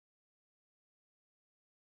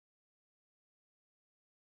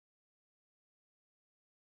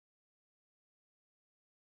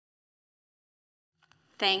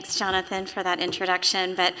Thanks, Jonathan, for that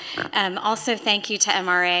introduction, but also thank you to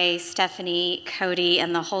MRA, Stephanie, Cody,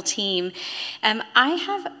 and the whole team. I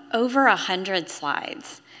have over 100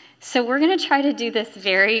 slides, so we're going to try to do this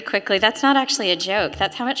very quickly. That's not actually a joke.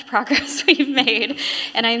 That's how much progress we've made,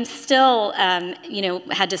 and I'm still,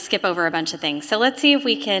 had to skip over a bunch of things. So let's see if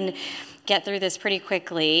we can get through this pretty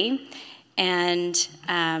quickly. And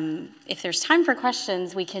if there's time for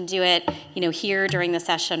questions, we can do it, here during the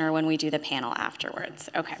session or when we do the panel afterwards.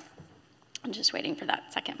 Okay. I'm just waiting for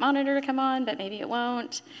that second monitor to come on, but maybe it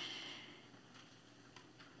won't.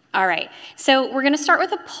 All right. So we're going to start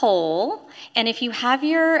with a poll. And if you have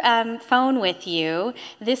your phone with you,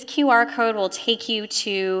 this QR code will take you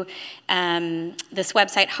to this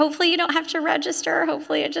website. Hopefully you don't have to register.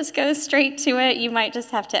 Hopefully it just goes straight to it. You might just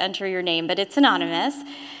have to enter your name, but it's anonymous.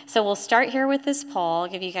 So we'll start here with this poll. I'll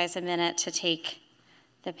give you guys a minute to take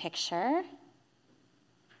the picture.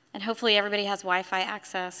 And hopefully everybody has Wi-Fi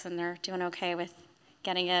access and they're doing okay with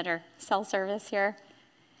getting it, or cell service here.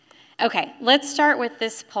 Okay, let's start with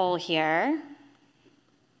this poll here.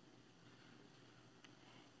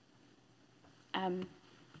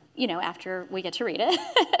 After we get to read it.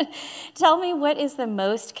 Tell me, what is the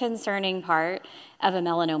most concerning part of a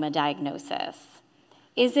melanoma diagnosis?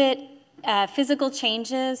 Is it physical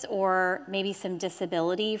changes or maybe some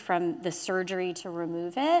disability from the surgery to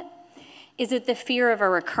remove it? Is it the fear of a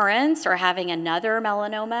recurrence or having another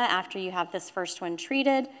melanoma after you have this first one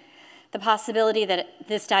treated? The possibility that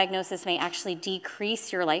this diagnosis may actually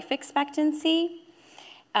decrease your life expectancy?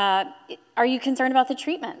 Are you concerned about the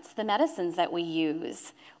treatments, the medicines that we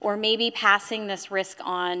use, or maybe passing this risk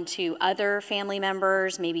on to other family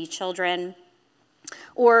members, maybe children?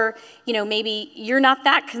 Or, maybe you're not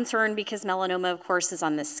that concerned because melanoma, of course, is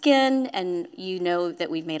on the skin, and you know that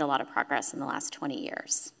we've made a lot of progress in the last 20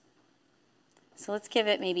 years. So let's give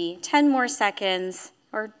it maybe 10 more seconds,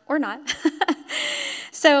 or not.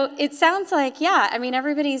 So it sounds like,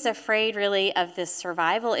 everybody's afraid really of this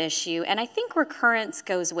survival issue, and I think recurrence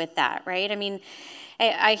goes with that, right?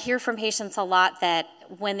 I hear from patients a lot that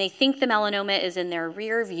when they think the melanoma is in their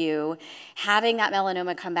rear view, having that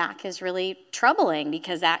melanoma come back is really troubling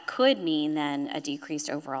because that could mean then a decreased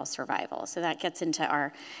overall survival. So that gets into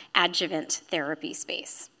our adjuvant therapy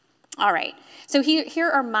space. All right, so here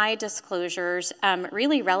are my disclosures.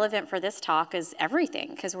 Really relevant for this talk is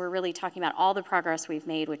everything, because we're really talking about all the progress we've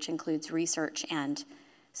made, which includes research and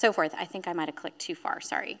so forth. I think I might have clicked too far,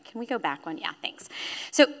 sorry. Can we go back one? Yeah, thanks.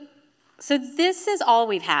 So this is all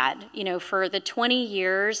we've had, for the 20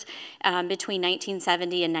 years between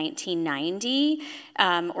 1970 and 1990,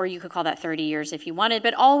 or you could call that 30 years if you wanted,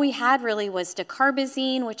 but all we had really was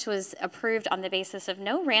dacarbazine, which was approved on the basis of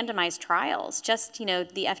no randomized trials. Just,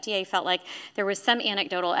 the FDA felt like there was some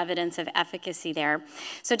anecdotal evidence of efficacy there.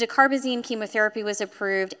 So dacarbazine chemotherapy was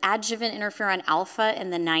approved, adjuvant interferon alpha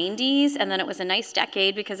in the 90s, and then it was a nice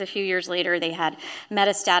decade because a few years later they had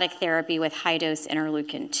metastatic therapy with high-dose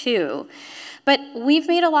interleukin-2. But we've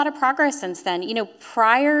made a lot of progress since then.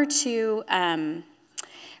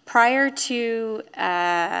 Prior to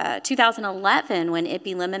 2011, when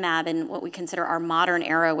ipilimumab in what we consider our modern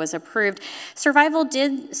era was approved, survival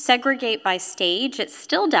did segregate by stage. It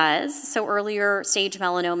still does. So earlier stage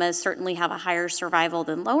melanomas certainly have a higher survival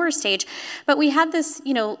than lower stage. But we had this,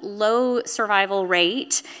 low survival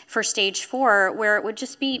rate for stage 4, where it would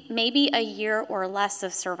just be maybe a year or less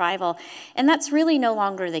of survival. And that's really no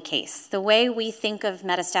longer the case. The way we think of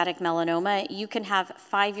metastatic melanoma, you can have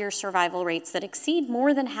 5-year survival rates that exceed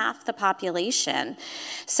more than half the population.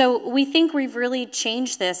 So we think we've really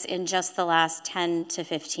changed this in just the last 10 to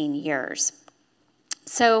 15 years.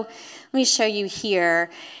 So let me show you here.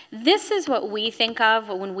 This is what we think of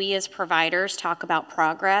when we as providers talk about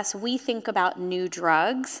progress. We think about new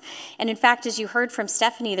drugs. And in fact, as you heard from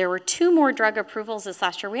Stephanie, there were 2 more drug approvals this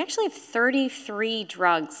last year. We actually have 33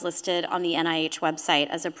 drugs listed on the NIH website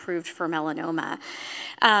as approved for melanoma.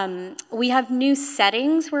 We have new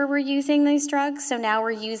settings where we're using these drugs. So now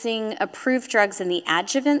we're using approved drugs in the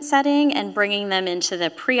adjuvant setting and bringing them into the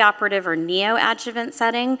preoperative or neoadjuvant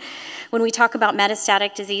setting. When we talk about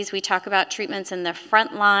metastatic disease, we talk about treatments in the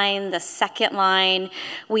front line, the second line.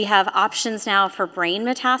 We have options now for brain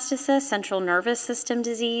metastasis, central nervous system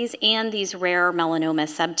disease, and these rare melanoma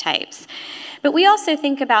subtypes. But we also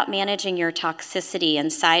think about managing your toxicity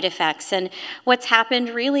and side effects. And what's happened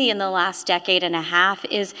really in the last decade and a half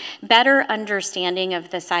is better understanding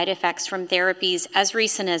of the side effects from therapies as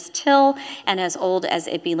recent as TIL and as old as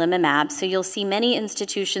ipilimumab. So you'll see many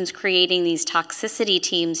institutions creating these toxicity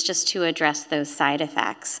teams just to address those side effects.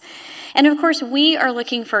 effects. And of course, we are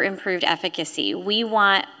looking for improved efficacy. We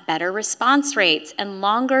want better response rates and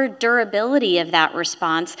longer durability of that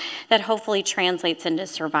response that hopefully translates into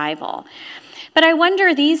survival. But I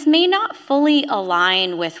wonder, these may not fully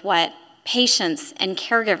align with what patients and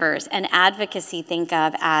caregivers and advocacy think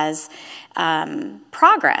of as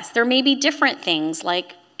progress. There may be different things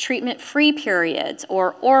like treatment-free periods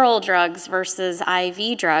or oral drugs versus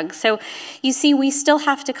IV drugs. So you see, we still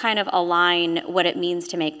have to kind of align what it means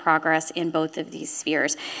to make progress in both of these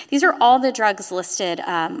spheres. These are all the drugs listed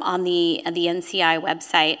on the NCI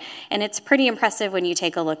website, and it's pretty impressive when you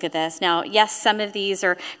take a look at this. Now, yes, some of these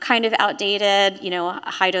are kind of outdated, you know,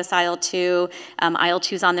 high-dose IL-2,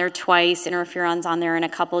 IL-2's on there twice, interferon's on there in a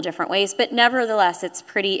couple different ways, but nevertheless, it's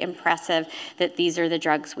pretty impressive that these are the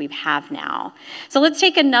drugs we have now. So let's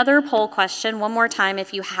take another poll question one more time.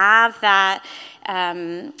 If you have that,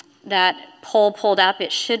 that poll pulled up,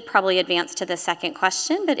 it should probably advance to the second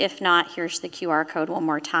question, but if not, here's the QR code one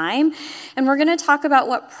more time. And we're gonna talk about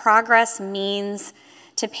what progress means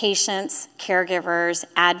to patients, caregivers,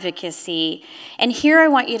 advocacy. And here I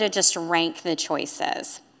want you to just rank the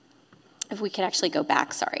choices. If we could actually go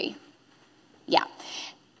back, sorry. Yeah.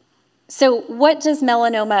 So what does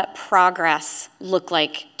melanoma progress look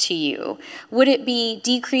like to you? Would it be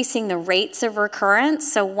decreasing the rates of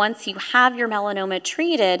recurrence? So once you have your melanoma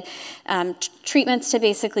treated, treatments to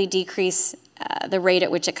basically decrease the rate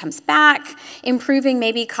at which it comes back, improving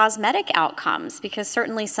maybe cosmetic outcomes, because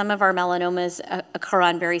certainly some of our melanomas occur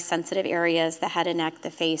on very sensitive areas, the head and neck,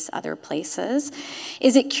 the face, other places.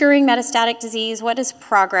 Is it curing metastatic disease? What is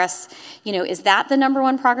progress? You know, is that the number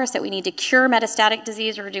one progress, that we need to cure metastatic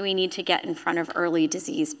disease, or do we need to get in front of early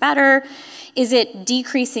disease better? Is it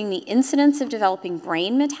decreasing the incidence of developing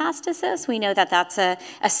brain metastasis? We know that that's a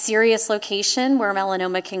serious location where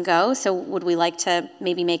melanoma can go, so would we like to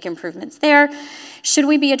maybe make improvements there? Should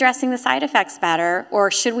we be addressing the side effects better,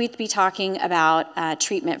 or should we be talking about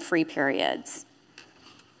treatment-free periods?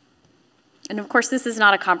 And of course, this is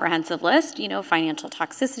not a comprehensive list. You know, financial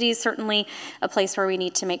toxicity is certainly a place where we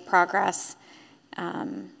need to make progress.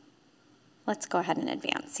 Let's go ahead and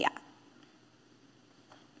advance, yeah.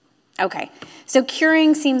 Okay, so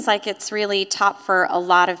curing seems like it's really top for a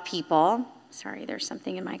lot of people. Sorry, there's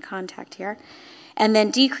something in my contact here. And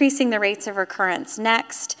then decreasing the rates of recurrence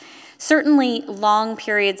next. Certainly long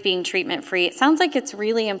periods being treatment-free. It sounds like it's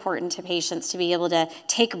really important to patients to be able to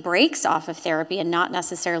take breaks off of therapy and not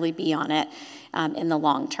necessarily be on it in the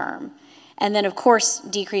long term. And then, of course,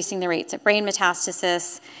 decreasing the rates of brain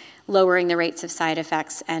metastasis, lowering the rates of side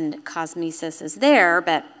effects, and cosmesis is there,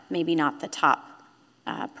 but maybe not the top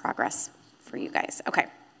progress for you guys. Okay,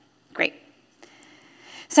 great.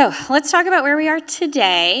 So let's talk about where we are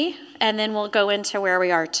today, and then we'll go into where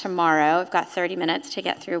we are tomorrow. I've got 30 minutes to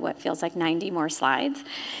get through what feels like 90 more slides.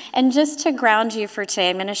 And just to ground you for today,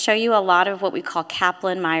 I'm going to show you a lot of what we call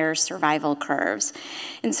Kaplan-Meier survival curves.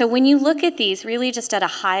 And so when you look at these, really just at a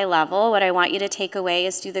high level, what I want you to take away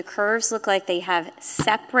is, do the curves look like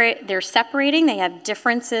they're separating, they have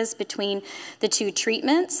differences between the two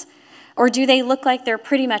treatments? Or do they look like they're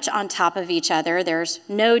pretty much on top of each other? There's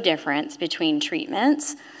no difference between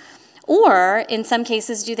treatments. Or in some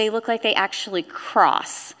cases, do they look like they actually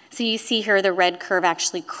cross? So you see here the red curve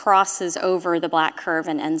actually crosses over the black curve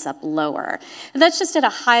and ends up lower. And that's just at a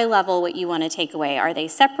high level what you want to take away. Are they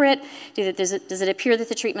separate? Does it appear that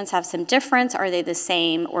the treatments have some difference? Are they the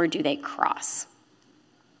same, or do they cross?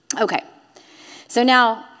 Okay, so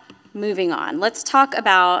now moving on. Let's talk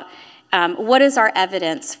about what is our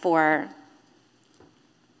evidence for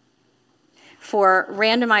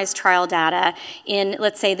randomized trial data in,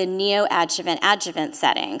 let's say, the neoadjuvant-adjuvant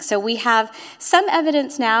setting. So we have some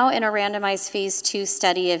evidence now in a randomized phase 2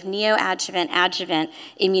 study of neoadjuvant-adjuvant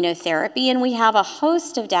immunotherapy, and we have a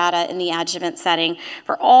host of data in the adjuvant setting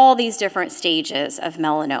for all these different stages of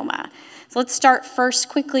melanoma. So let's start first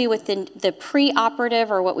quickly with the preoperative,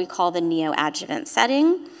 or what we call the neoadjuvant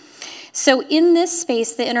setting. So in this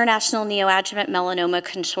space, the International Neoadjuvant Melanoma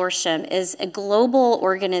Consortium is a global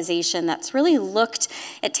organization that's really looked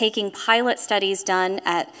at taking pilot studies done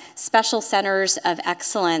at special centers of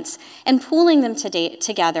excellence and pooling them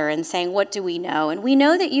together and saying, what do we know? And we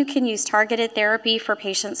know that you can use targeted therapy for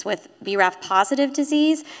patients with BRAF-positive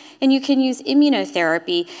disease, and you can use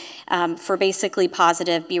immunotherapy for basically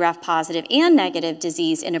positive, BRAF-positive and negative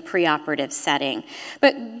disease in a preoperative setting.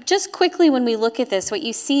 But just quickly, when we look at this, what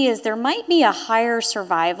you see is there might be a higher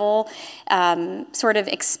survival sort of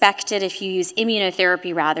expected if you use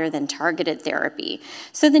immunotherapy rather than targeted therapy.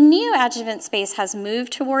 So the neoadjuvant space has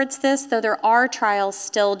moved towards this, though there are trials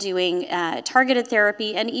still doing targeted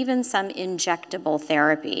therapy and even some injectable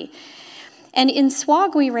therapy. And in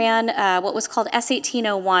SWOG, we ran what was called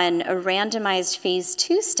S1801, a randomized phase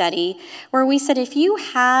 2 study, where we said if you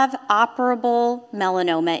have operable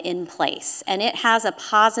melanoma in place and it has a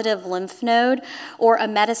positive lymph node or a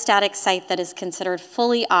metastatic site that is considered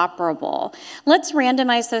fully operable, let's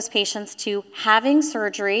randomize those patients to having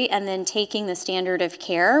surgery and then taking the standard of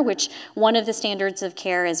care, which one of the standards of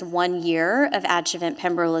care is 1 year of adjuvant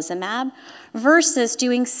pembrolizumab, versus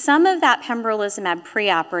doing some of that pembrolizumab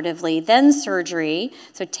preoperatively, then surgery,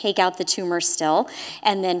 so take out the tumor still,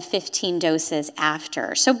 and then 15 doses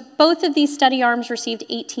after. So both of these study arms received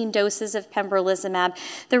 18 doses of pembrolizumab.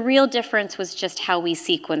 The real difference was just how we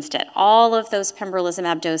sequenced it. All of those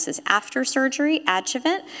pembrolizumab doses after surgery,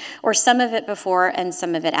 adjuvant, or some of it before and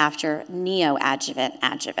some of it after, neoadjuvant,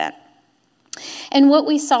 adjuvant. And what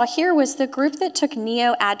we saw here was the group that took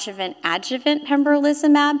neoadjuvant adjuvant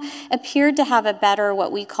pembrolizumab appeared to have a better,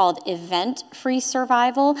 what we called event-free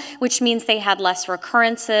survival, which means they had less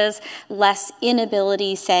recurrences, less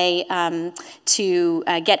inability, say, to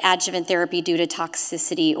get adjuvant therapy due to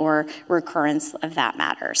toxicity or recurrence of that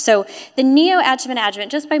matter. So the neoadjuvant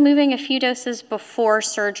adjuvant, just by moving a few doses before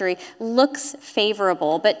surgery, looks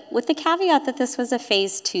favorable, but with the caveat that this was a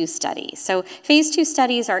phase 2 study. So phase 2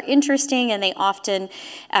 studies are interesting and they often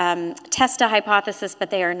test a hypothesis, but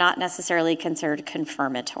they are not necessarily considered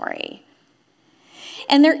confirmatory.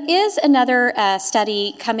 And there is another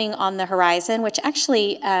study coming on the horizon, which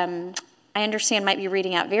actually I understand might be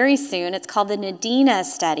reading out very soon. It's called the NADINA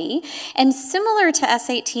study. And similar to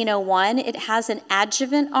S1801, it has an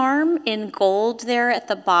adjuvant arm in gold there at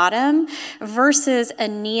the bottom versus a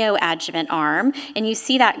neoadjuvant arm. And you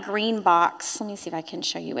see that green box. Let me see if I can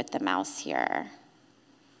show you with the mouse here.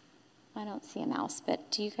 I don't see a mouse,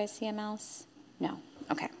 but do you guys see a mouse? No.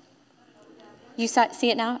 Okay. You see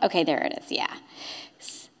it now? Okay, there it is. Yeah.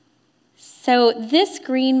 So this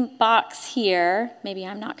green box here, maybe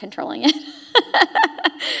I'm not controlling it.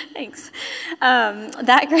 Thanks.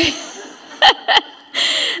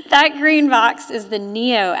 That green box is the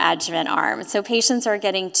neoadjuvant arm. So patients are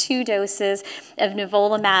getting 2 doses of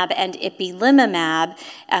nivolumab and ipilimumab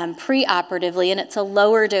preoperatively, and it's a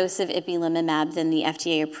lower dose of ipilimumab than the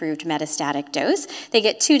FDA-approved metastatic dose. They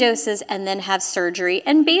get 2 doses and then have surgery,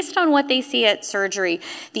 and based on what they see at surgery,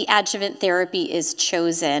 the adjuvant therapy is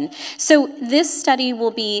chosen. So this study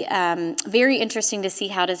will be very interesting to see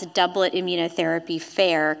how does doublet immunotherapy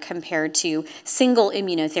fare compared to single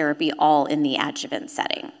immunotherapy all in the adjuvant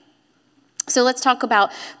setting. So let's talk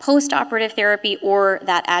about post-operative therapy or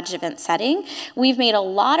that adjuvant setting. We've made a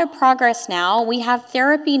lot of progress now. We have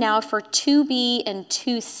therapy now for 2B and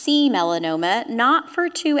 2C melanoma, not for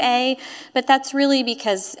 2A, but that's really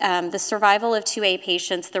because the survival of 2A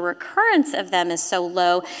patients, the recurrence of them is so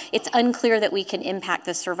low, it's unclear that we can impact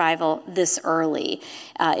the survival this early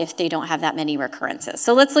if they don't have that many recurrences.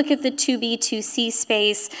 So let's look at the 2B, 2C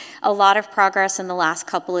space. A lot of progress in the last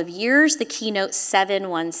couple of years. The Keynote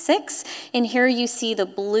 716. And here you see the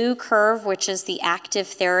blue curve, which is the active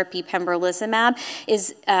therapy pembrolizumab,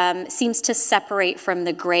 seems to separate from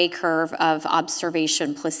the gray curve of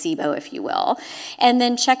observation placebo, if you will. And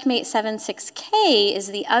then Checkmate 76K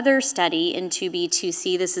is the other study in 2B,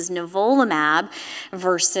 2C. This is nivolumab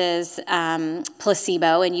versus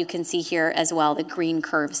placebo, and you can see here as well the green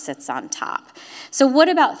curve sits on top. So what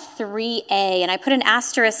about 3A? And I put an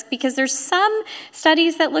asterisk because there's some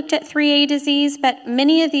studies that looked at 3A disease, but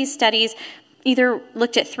many of these studies either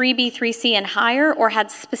looked at 3B, 3C and higher or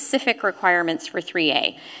had specific requirements for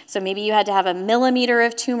 3A. So maybe you had to have 1 millimeter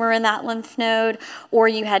of tumor in that lymph node, or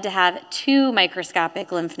you had to have 2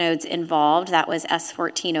 microscopic lymph nodes involved. That was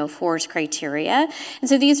S1404's criteria. And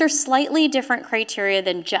so these are slightly different criteria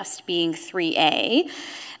than just being 3A.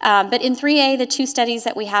 But in 3A, the 2 studies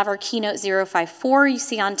that we have are Keynote 054, you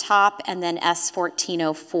see on top, and then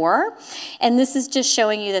S1404. And this is just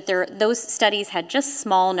showing you that those studies had just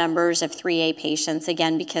small numbers of 3A patients,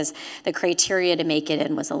 again, because the criteria to make it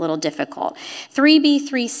in was a little difficult. 3B,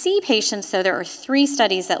 3C patients, though, there are 3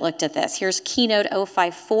 studies that looked at this. Here's Keynote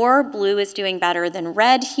 054. Blue is doing better than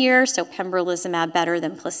red here, so pembrolizumab better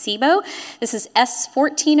than placebo. This is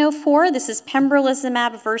S1404. This is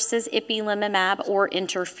pembrolizumab versus ipilimumab or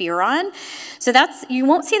interferon. So you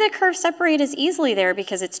won't see the curve separate as easily there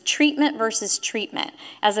because it's treatment versus treatment,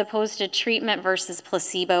 as opposed to treatment versus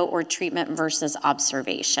placebo or treatment versus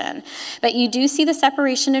observation. But you do see the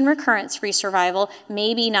separation in recurrence-free survival,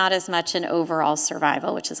 maybe not as much in overall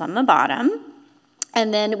survival, which is on the bottom.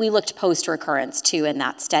 And then we looked post-recurrence too in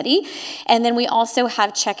that study. And then we also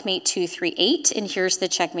have Checkmate 238, and here's the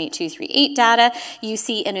Checkmate 238 data. You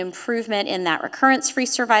see an improvement in that recurrence-free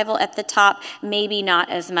survival at the top, maybe not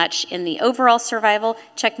as much in the overall survival.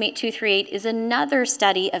 Checkmate 238 is another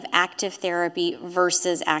study of active therapy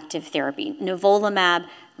versus active therapy, nivolumab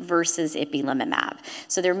versus ipilimumab.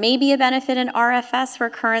 So there may be a benefit in RFS,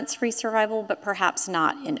 recurrence-free survival, but perhaps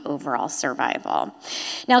not in overall survival.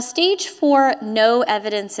 Now, stage 4, no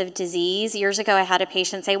evidence of disease. Years ago, I had a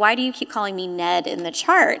patient say, "Why do you keep calling me Ned in the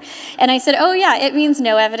chart?" And I said, "Oh yeah, it means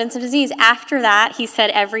no evidence of disease." After that, he said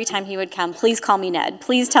every time he would come, "Please call me Ned.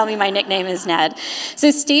 Please tell me my nickname is Ned." So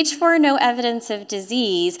stage 4, no evidence of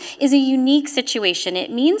disease is a unique situation. It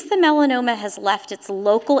means the melanoma has left its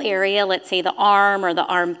local area, let's say the arm or the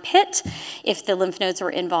armpit, if the lymph nodes were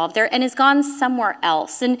involved there, and has gone somewhere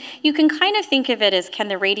else. And you can kind of think of it as, can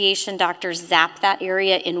the radiation doctors zap that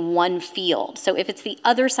area in one field? So if it's the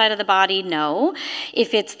other side of the body, no.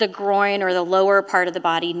 If it's the groin or the lower part of the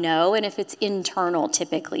body, no. And if it's internal,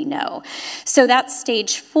 typically no. So that's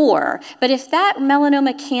stage 4. But if that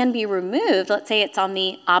melanoma can be removed, let's say it's on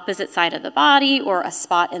the opposite side of the body or a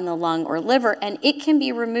spot in the lung or liver, and it can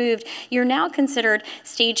be removed, you're now considered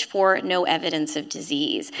stage 4, no evidence of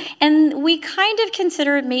disease. And we kind of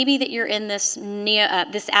consider maybe that you're in this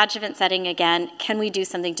adjuvant setting again. Can we do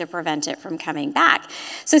something to prevent it from coming back?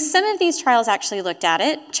 So some of these trials actually looked at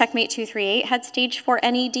it. Checkmate 238 had stage 4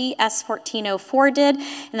 NED, S1404 did,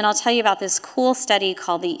 and then I'll tell you about this cool study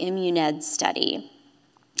called the ImmuNED study.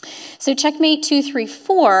 So Checkmate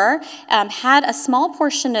 234 had a small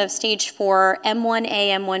portion of stage 4 M1A,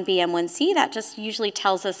 M1B, M1C. That just usually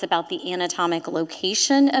tells us about the anatomic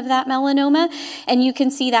location of that melanoma. And you can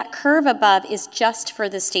see that curve above is just for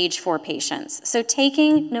the stage 4 patients. So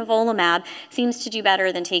taking nivolumab seems to do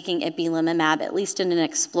better than taking ipilimumab, at least in an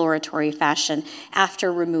exploratory fashion,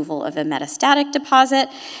 after removal of a metastatic deposit.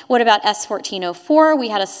 What about S1404? We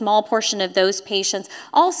had a small portion of those patients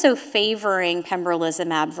also favoring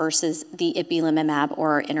pembrolizumab versus the ipilimumab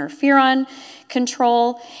or interferon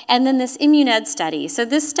control. And then this ImmuNED study. So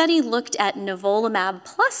this study looked at nivolumab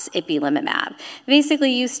plus ipilimumab. Basically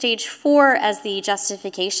used stage 4 as the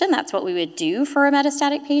justification. That's what we would do for a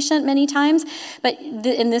metastatic patient many times. But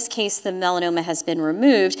in this case, the melanoma has been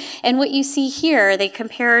removed. And what you see here, they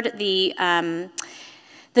compared the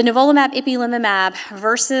nivolumab ipilimumab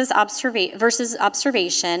versus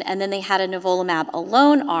observation, and then they had a nivolumab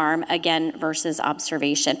alone arm, again, versus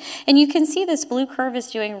observation. And you can see this blue curve is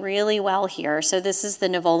doing really well here. So this is the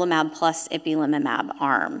nivolumab plus ipilimumab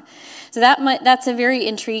arm. So that's a very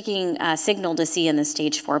intriguing signal to see in the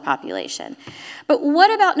stage 4 population. But what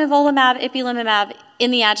about nivolumab, ipilimumab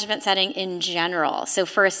in the adjuvant setting in general? So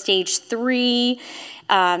for a stage 3,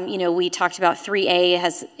 we talked about 3A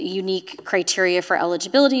has unique criteria for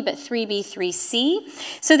eligibility, but 3B, 3C.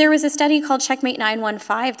 So there was a study called Checkmate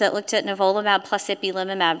 915 that looked at nivolumab plus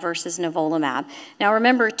ipilimumab versus nivolumab. Now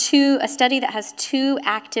remember, a study that has 2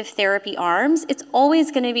 active therapy arms, it's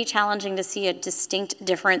always going to be challenging to see a distinct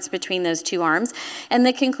difference between those 2 arms. And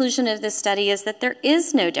the conclusion of this study is that there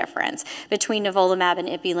is no difference between nivolumab and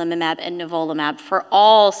ipilimumab and nivolumab for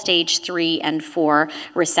all stage 3 and 4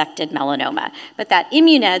 resected melanoma. But that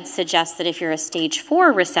ImmuNED suggests that if you're a stage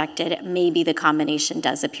 4 resected, maybe the combination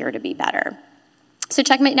does appear to be better. So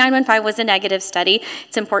Checkmate 915 was a negative study.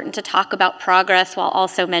 It's important to talk about progress while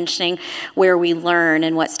also mentioning where we learn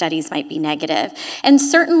and what studies might be negative. And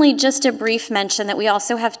certainly just a brief mention that we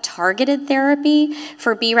also have targeted therapy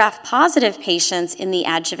for BRAF positive patients in the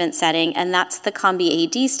adjuvant setting, and that's the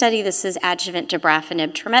COMBI-AD study. This is adjuvant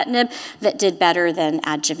dabrafenib trametinib that did better than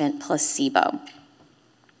adjuvant placebo.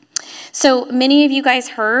 So many of you guys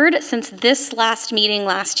heard, since this last meeting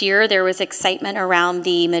last year, there was excitement around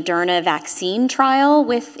the Moderna vaccine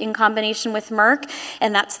trial in combination with Merck,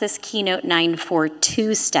 and that's this Keynote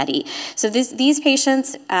 942 study. So these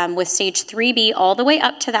patients with stage 3B all the way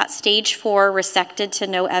up to that stage 4 resected to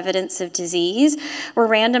no evidence of disease were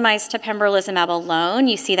randomized to pembrolizumab alone,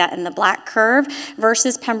 you see that in the black curve,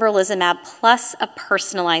 versus pembrolizumab plus a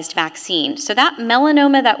personalized vaccine. So that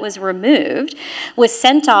melanoma that was removed was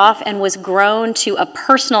sent off and was grown to a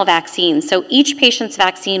personal vaccine. So each patient's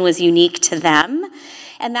vaccine was unique to them.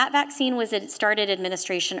 And that vaccine started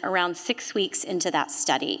administration around 6 weeks into that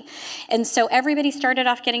study. And so everybody started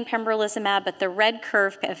off getting pembrolizumab, but the red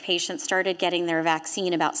curve of patients started getting their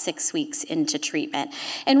vaccine about 6 weeks into treatment.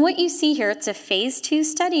 And what you see here, it's a phase 2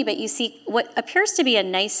 study, but you see what appears to be a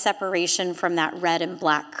nice separation from that red and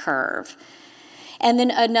black curve. And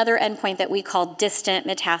then another endpoint that we call distant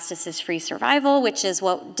metastasis-free survival, which is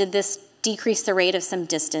what did this decrease the rate of some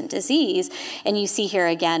distant disease. And you see here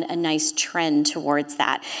again a nice trend towards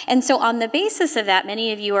that. And so on the basis of that,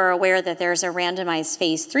 many of you are aware that there's a randomized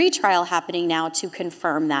phase 3 trial happening now to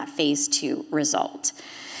confirm that phase 2 result.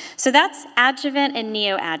 So that's adjuvant and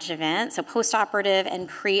neoadjuvant, so postoperative and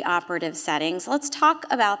preoperative settings. Let's talk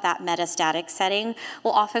about that metastatic setting.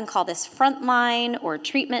 We'll often call this frontline or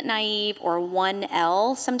treatment naive or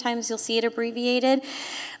 1L. Sometimes you'll see it abbreviated.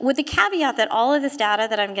 With the caveat that all of this data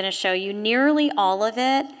that I'm going to show you, nearly all of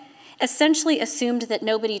it, essentially assumed that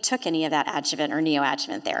nobody took any of that adjuvant or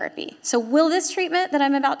neoadjuvant therapy. So will this treatment that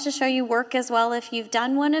I'm about to show you work as well if you've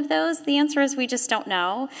done one of those? The answer is we just don't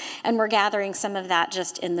know, and we're gathering some of that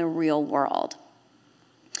just in the real world.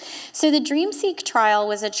 So the DREAMseq trial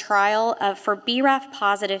was a trial for BRAF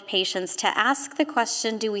positive patients to ask the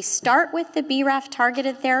question, do we start with the BRAF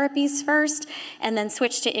targeted therapies first and then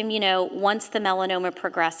switch to immuno once the melanoma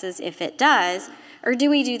progresses if it does? Or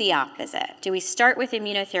do we do the opposite? Do we start with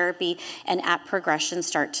immunotherapy and at progression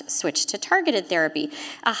switch to targeted therapy?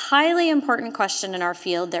 A highly important question in our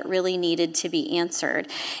field that really needed to be answered.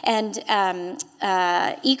 And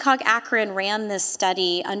ECOG Akron ran this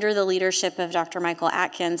study under the leadership of Dr. Michael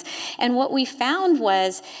Atkins. And what we found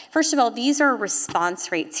was, first of all, these are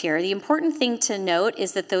response rates here. The important thing to note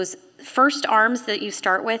is that those first arms that you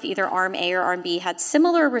start with, either arm A or arm B, had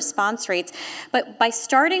similar response rates, but by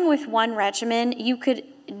starting with one regimen, you could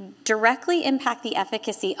directly impact the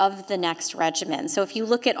efficacy of the next regimen. So if you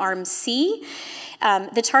look at arm C,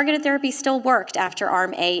 the targeted therapy still worked after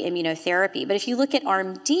arm A immunotherapy. But if you look at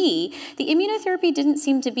arm D, the immunotherapy didn't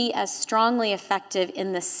seem to be as strongly effective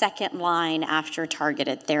in the second line after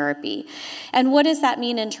targeted therapy. And what does that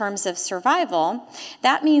mean in terms of survival?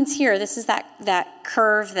 That means here, this is that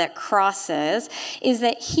curve that crosses, is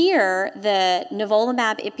that here the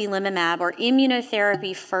nivolumab, ipilimumab, or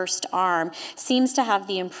immunotherapy first arm seems to have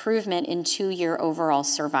the improvement in 2-year overall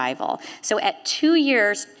survival. So at 2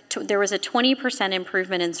 years, there was a 20%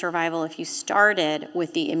 improvement in survival if you started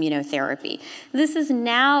with the immunotherapy. This is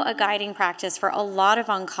now a guiding practice for a lot of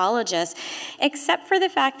oncologists, except for the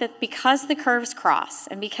fact that because the curves cross,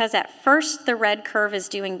 and because at first the red curve is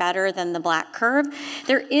doing better than the black curve,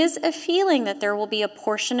 there is a feeling that there will be a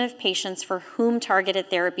portion of patients for whom targeted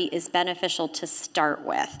therapy is beneficial to start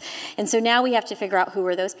with. And so now we have to figure out who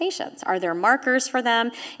are those patients. Are there markers for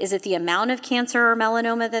them? Is it the amount of cancer or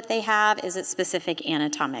melanoma that they have? Is it specific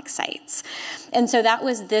anatomic sites? And so that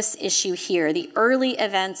was this issue here. The early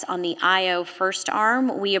events on the IO first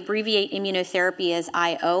arm, we abbreviate immunotherapy as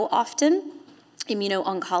IO often,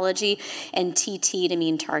 immuno-oncology, and TT to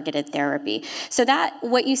mean targeted therapy. So that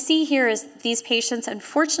what you see here is these patients,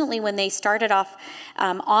 unfortunately, when they started off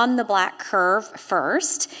on the black curve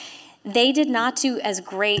first, they did not do as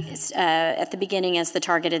great at the beginning as the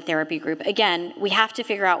targeted therapy group. Again, we have to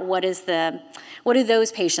figure out what do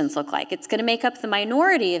those patients look like. It's going to make up the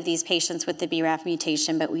minority of these patients with the BRAF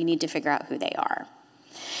mutation, but we need to figure out who they are.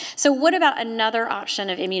 So what about another option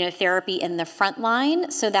of immunotherapy in the front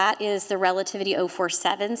line? So that is the Relativity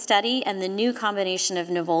 047 study and the new combination of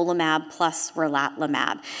nivolumab plus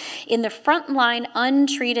relatlimab. In the front line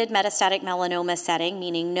untreated metastatic melanoma setting,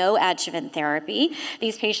 meaning no adjuvant therapy,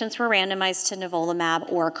 these patients were randomized to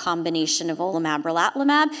nivolumab or combination nivolumab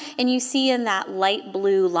relatlimab, and you see in that light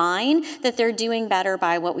blue line that they're doing better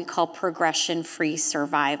by what we call progression-free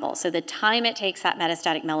survival. So the time it takes that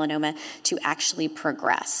metastatic melanoma to actually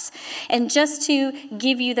progress. And just to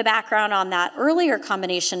give you the background on that earlier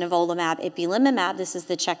combination nivolumab, ipilimumab, this is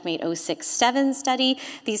the Checkmate 067 study.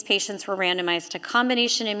 These patients were randomized to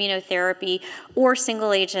combination immunotherapy or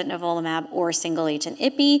single agent nivolumab or single agent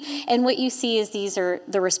ipi. And what you see is these are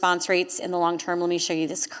the response rates in the long term. Let me show you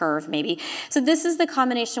this curve maybe. So this is the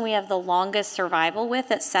combination we have the longest survival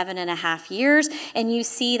with at 7.5 years. And you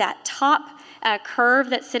see that top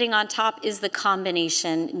curve that's sitting on top is the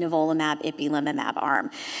combination nivolumab ipilimumab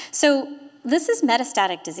arm. So this is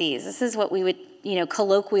metastatic disease. This is what we would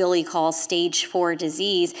colloquially call stage 4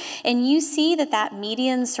 disease. And you see that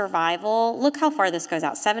median survival, look how far this goes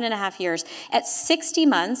out, 7.5 years. At 60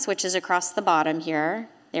 months, which is across the bottom here,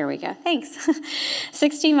 there we go, thanks.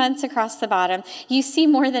 60 months across the bottom, you see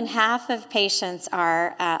more than half of patients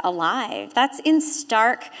are alive. That's in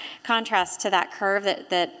stark contrast to that curve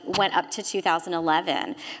that went up to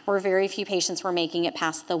 2011, where very few patients were making it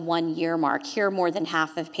past the 1-year mark. Here, more than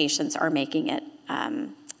half of patients are making it,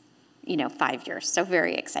 5 years, so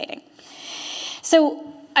very exciting.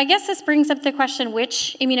 So I guess this brings up the question,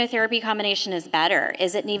 which immunotherapy combination is better?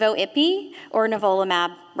 Is it nivo-ipi or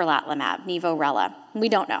nivolumab relatlimab, nivo-rela? We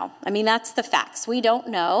don't know. I mean, that's the facts. We don't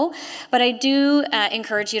know. But I do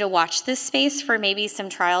encourage you to watch this space for maybe some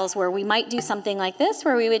trials where we might do something like this,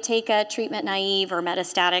 where we would take a treatment-naive or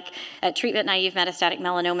metastatic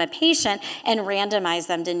melanoma patient and randomize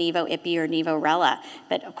them to Nivo-Ipi or Nivo-Rela.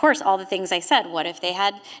 But of course, all the things I said, what if they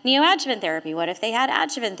had neoadjuvant therapy? What if they had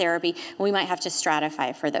adjuvant therapy? We might have to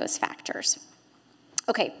stratify for those factors.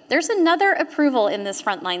 Okay, there's another approval in this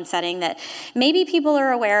frontline setting that maybe people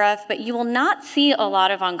are aware of, but you will not see a lot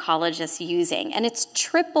of oncologists using, and it's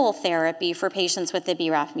triple therapy for patients with the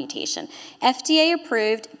BRAF mutation. FDA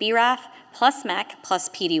approved BRAF plus MEK plus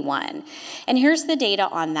PD-1. And here's the data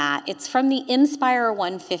on that. It's from the IMspire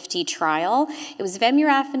 150 trial. It was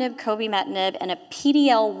vemurafenib, cobimetinib, and a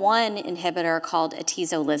PD-L1 inhibitor called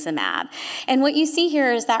atezolizumab. And what you see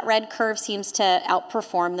here is that red curve seems to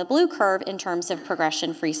outperform the blue curve in terms of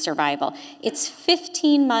progression-free survival. It's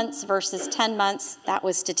 15 months versus 10 months. That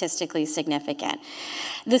was statistically significant.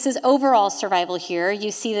 This is overall survival here.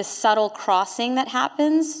 You see the subtle crossing that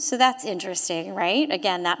happens, so that's interesting, right?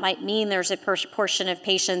 Again, that might mean there's a portion of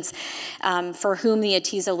patients for whom the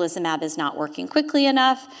atezolizumab is not working quickly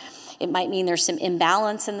enough. It might mean there's some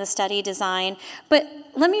imbalance in the study design. But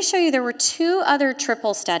let me show you, there were two other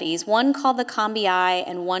triple studies, one called the Combi-I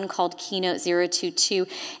and one called Keynote 022,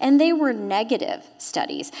 and they were negative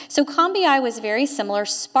studies. So Combi-I was very similar,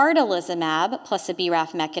 spartalizumab plus a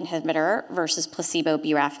BRAF MEK inhibitor versus placebo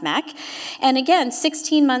BRAF MEK. And again,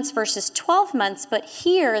 16 months versus 12 months, but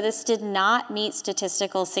here this did not meet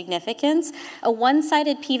statistical significance. A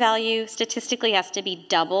one-sided p-value statistically has to be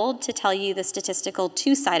doubled to tell you the statistical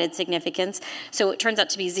two-sided significance, so it turns out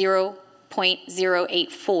to be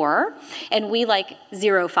 0.084, and we like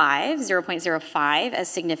 0.05 as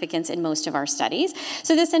significance in most of our studies.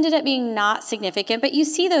 So this ended up being not significant, but you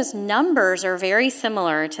see those numbers are very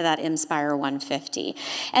similar to that IMspire 150.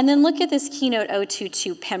 And then look at this Keynote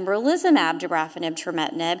 022 pembrolizumab, dabrafenib,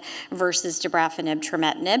 trametinib versus dabrafenib,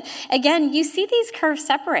 trametinib. Again, you see these curves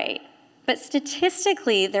separate, but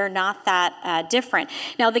statistically, they're not that different.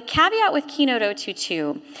 Now, the caveat with Keynote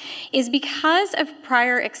 022 is because of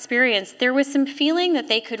prior experience, there was some feeling that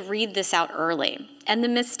they could read this out early. And the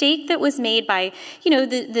mistake that was made by,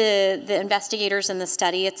 the investigators in the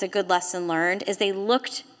study, it's a good lesson learned, is they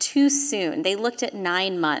looked too soon. They looked at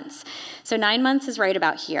 9 months. So 9 months is right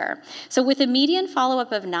about here. So with a median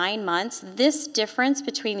follow-up of 9 months, this difference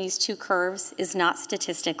between these two curves is not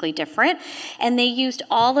statistically different. And they used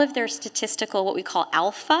all of their statistical, what we call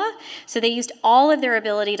alpha. So they used all of their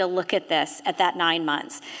ability to look at this at that 9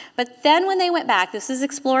 months. But then when they went back, this is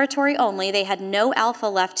exploratory only, they had no alpha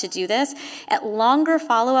left to do this. At longer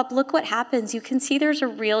follow-up, look what happens. You can see there's a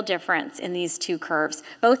real difference in these two curves,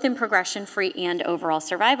 both in progression-free and overall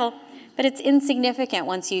survival, but it's insignificant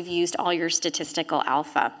once you've used all your statistical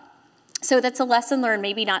alpha. So that's a lesson learned,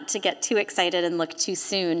 maybe not to get too excited and look too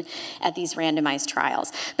soon at these randomized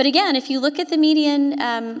trials. But again, if you look at the median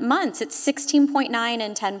months, it's 16.9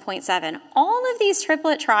 and 10.7. All of these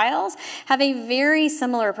triplet trials have a very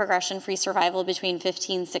similar progression-free survival between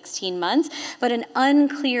 15, 16 months, but an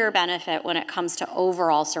unclear benefit when it comes to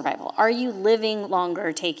overall survival. Are you living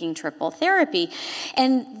longer taking triple therapy?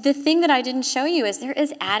 And the thing that I didn't show you is there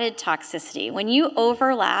is added toxicity. When you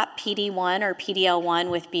overlap PD-1 or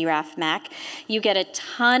PD-L1 with BRAF MEK, you get a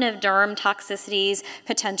ton of derm toxicities,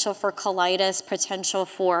 potential for colitis, potential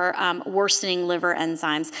for worsening liver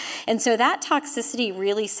enzymes. And so that toxicity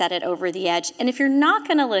really set it over the edge. And if you're not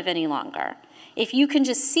going to live any longer, if you can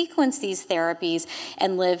just sequence these therapies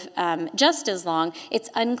and live just as long, it's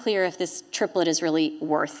unclear if this triplet is really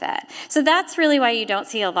worth it. So that's really why you don't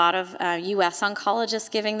see a lot of US oncologists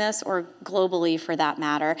giving this, or globally for that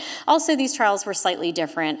matter. Also, these trials were slightly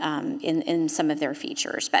different in some of their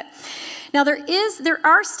features. But now there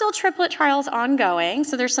are still triplet trials ongoing.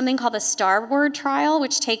 So there's something called the Starboard trial,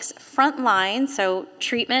 which takes frontline, so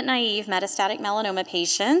treatment-naive metastatic melanoma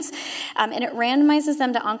patients, and it randomizes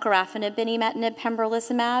them to encorafenib, binimetinib,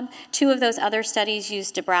 pembrolizumab. Two of those other studies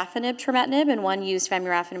used dabrafenib, trametinib, and one used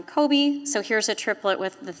vemurafenib, cobi. So here's a triplet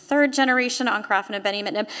with the third generation encorafenib,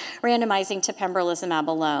 binimetinib, randomizing to pembrolizumab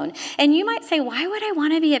alone. And you might say, why would I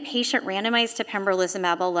want to be a patient randomized to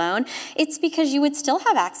pembrolizumab alone? It's because you would still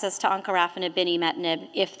have access to encorafenib, binimetinib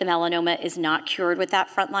if the melanoma is not cured with that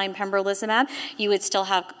frontline pembrolizumab. You would still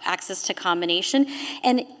have access to combination.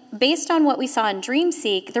 And based on what we saw in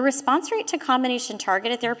DREAMseq, the response rate to combination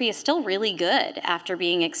targeted therapy is still really good after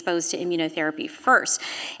being exposed to immunotherapy first.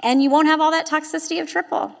 And you won't have all that toxicity of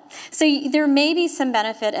triple. So there may be some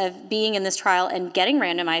benefit of being in this trial and getting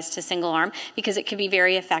randomized to single arm, because it can be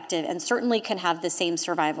very effective and certainly can have the same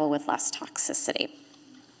survival with less toxicity.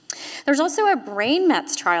 There's also a brain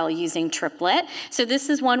mets trial using triplet. So this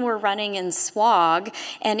is one we're running in SWOG,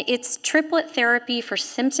 and it's triplet therapy for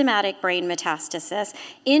symptomatic brain metastasis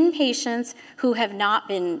in patients who have not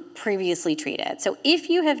been previously treated. So if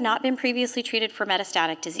you have not been previously treated for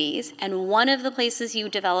metastatic disease, and one of the places you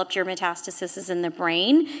developed your metastasis is in the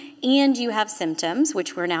brain, and you have symptoms,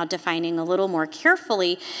 which we're now defining a little more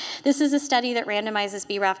carefully, this is a study that randomizes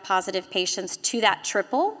BRAF-positive patients to that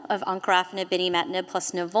triple of encorafenib, binimetinib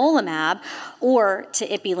plus nivolumab, or to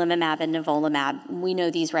ipilimumab and nivolumab. We know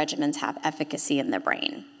these regimens have efficacy in the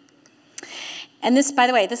brain. And this, by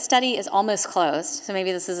the way, this study is almost closed, so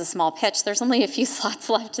maybe this is a small pitch. There's only a few slots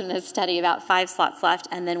left in this study, about 5 slots left,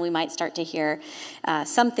 and then we might start to hear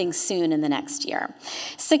something soon in the next year.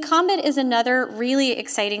 SECOMBIT is another really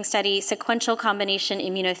exciting study, sequential combination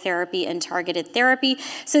immunotherapy and targeted therapy.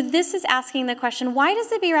 So this is asking the question, why does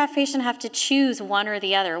the BRAF patient have to choose one or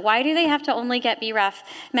the other? Why do they have to only get BRAF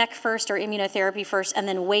MEK first or immunotherapy first and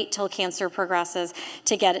then wait till cancer progresses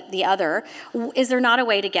to get the other? Is there not a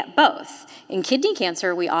way to get both? In kidney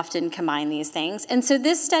cancer, we often combine these things. And so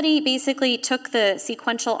this study basically took the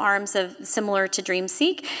sequential arms of similar to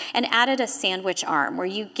DREAMseq and added a sandwich arm where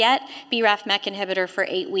you get BRAF MEK inhibitor for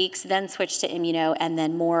 8 weeks, then switch to immuno, and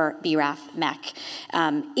then more BRAF MEK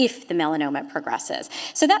if the melanoma progresses.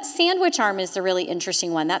 So that sandwich arm is the really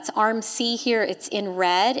interesting one. That's arm C here. It's in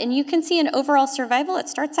red. And you can see in overall survival, it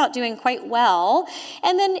starts out doing quite well.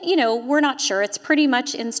 And then, you know, we're not sure. It's pretty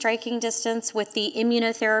much in striking distance with the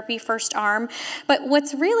immunotherapy first arm. But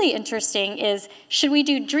what's really interesting is, should we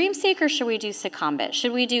do DREAMseq or should we do SECOMBIT?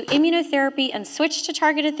 Should we do immunotherapy and switch to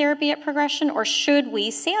targeted therapy at progression, or should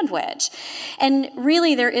we sandwich? And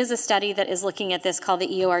really, there is a study that is looking at this called the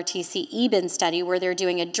EORTC-EBIN study, where they're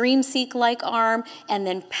doing a DREAMseq-like arm and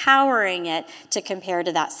then powering it to compare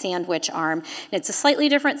to that sandwich arm. And it's a slightly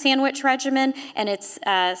different sandwich regimen, and it's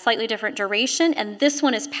a slightly different duration, and this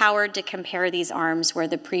one is powered to compare these arms where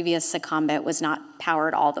the previous SECOMBIT was not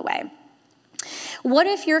powered all the way. What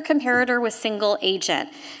if your comparator was single agent?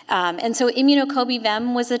 And so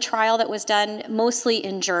immunocobi-vem was a trial that was done mostly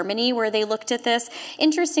in Germany where they looked at this.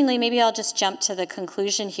 Interestingly, maybe I'll just jump to the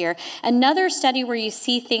conclusion here. Another study where you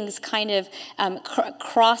see things kind of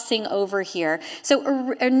crossing over here.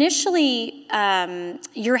 So initially,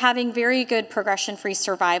 you're having very good progression-free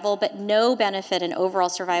survival, but no benefit in overall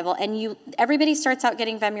survival. And everybody starts out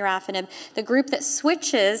getting vemurafenib. The group that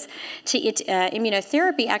switches to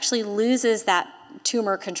immunotherapy actually loses that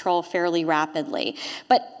tumor control fairly rapidly,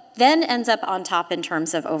 but then ends up on top in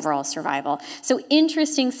terms of overall survival. So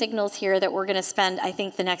interesting signals here that we're going to spend, I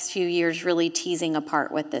think, the next few years really teasing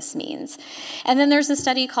apart what this means. And then there's a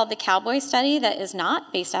study called the Cowboy study that is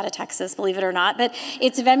not based out of Texas, believe it or not, but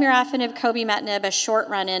it's vemurafenib, cobimetinib, a short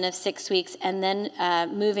run-in of 6 weeks, and then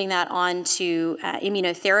moving that on to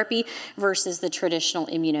immunotherapy versus the traditional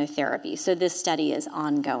immunotherapy. So this study is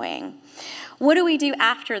ongoing. What do we do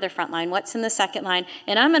after the front line? What's in the second line?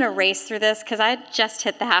 And I'm going to race through this because I just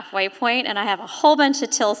hit the halfway point, and I have a whole bunch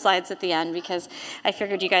of TIL slides at the end because I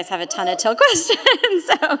figured you guys have a ton of TIL questions.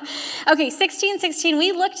 So, okay, 1616,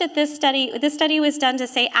 we looked at this study. This study was done to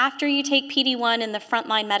say after you take PD-1 in the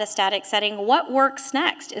frontline metastatic setting, what works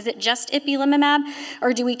next? Is it just ipilimumab,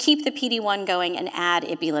 or do we keep the PD-1 going and add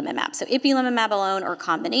ipilimumab? So ipilimumab alone or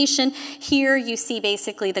combination. Here you see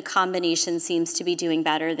basically the combination seems to be doing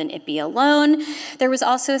better than ipi alone. There was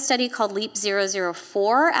also a study called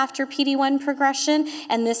LEAP-004 after PD-1 progression,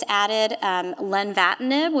 and this added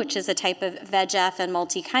lenvatinib, which is a type of VEGF and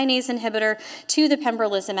multikinase inhibitor, to the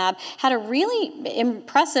pembrolizumab. Had a really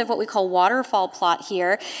impressive what we call waterfall plot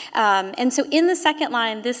here. And so in the second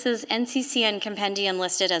line, this is NCCN compendium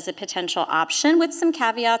listed as a potential option with some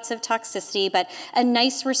caveats of toxicity, but a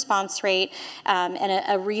nice response rate and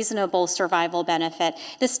a reasonable survival benefit.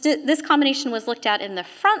 This combination was looked at in the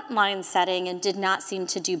frontline setting and did not seem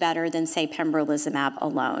to do better than, say, pembrolizumab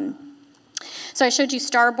alone. So I showed you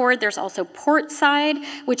Starboard. There's also Portside,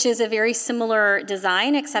 which is a very similar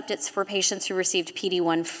design, except it's for patients who received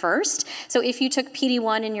PD-1 first. So if you took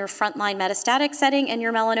PD-1 in your frontline metastatic setting and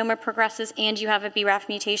your melanoma progresses and you have a BRAF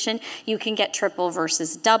mutation, you can get triple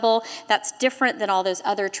versus double. That's different than all those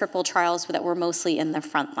other triple trials that were mostly in the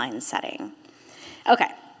frontline setting. Okay.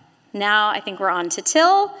 Now I think we're on to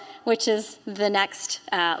TIL, which is the next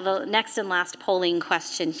and last polling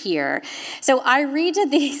question here. So I redid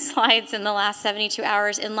these slides in the last 72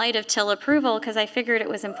 hours in light of TIL approval because I figured it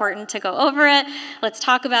was important to go over it. Let's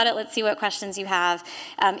talk about it. Let's see what questions you have.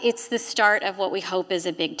 It's the start of what we hope is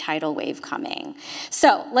a big tidal wave coming.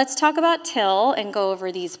 So let's talk about TIL and go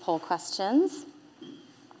over these poll questions.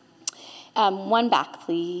 One back,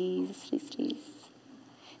 please, please, please.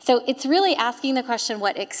 So So it's really asking the question,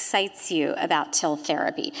 what excites you about TIL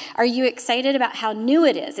therapy? Are you excited about how new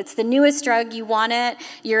it is? It's the newest drug, you want it,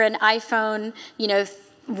 you're an iPhone,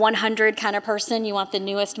 100 kind of person, you want the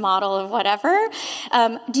newest model of whatever.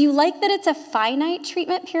 Do you like that it's a finite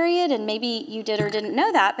treatment period? And maybe you did or didn't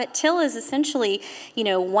know that, but TIL is essentially,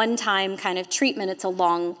 one-time kind of treatment. It's a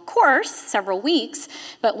long course, several weeks,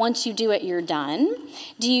 but once you do it, you're done.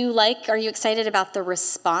 Are you excited about the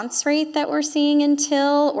response rate that we're seeing in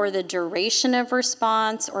TIL, or the duration of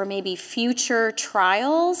response, or maybe future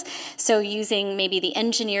trials? So using maybe the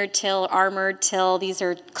engineered TIL, armored TIL, these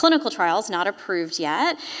are clinical trials, not approved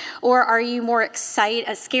yet. Or are you more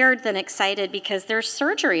scared than excited because there's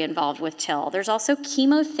surgery involved with TIL? There's also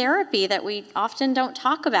chemotherapy that we often don't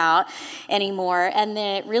talk about anymore, and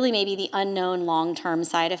then really maybe the unknown long-term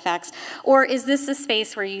side effects. Or is this a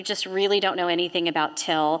space where you just really don't know anything about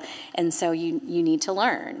TIL, and so you need to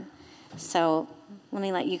learn? So let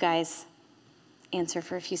me let you guys answer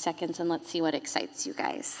for a few seconds, and let's see what excites you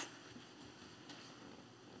guys.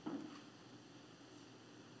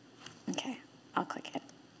 Okay, I'll click it.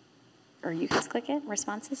 Or you guys click it?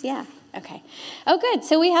 Responses? Yeah. Okay. Oh, good.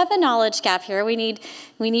 So we have a knowledge gap here. We need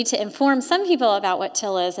to inform some people about what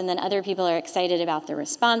TIL is, and then other people are excited about the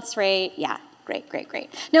response rate. Yeah. Great, great,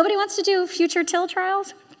 great. Nobody wants to do future TIL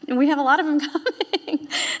trials? And we have a lot of them coming.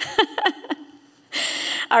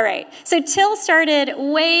 All right, so TIL started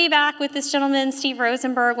way back with this gentleman, Steve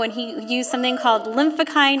Rosenberg, when he used something called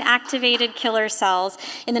lymphokine-activated killer cells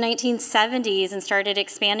in the 1970s and started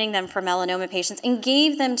expanding them for melanoma patients and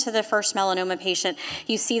gave them to the first melanoma patient.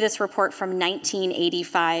 You see this report from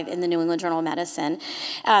 1985 in the New England Journal of Medicine.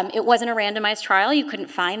 It wasn't a randomized trial. You couldn't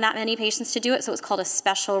find that many patients to do it, so it was called a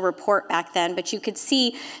special report back then, but you could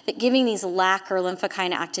see that giving these LAC, or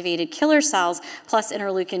lymphokine-activated killer cells, plus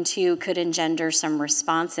interleukin-2 could engender some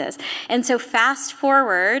responses. And so fast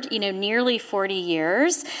forward, nearly 40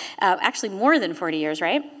 years, actually more than 40 years,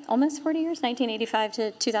 right? Almost 40 years, 1985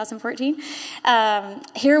 to 2014.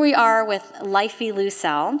 Here we are with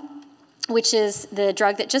lifileucel, which is the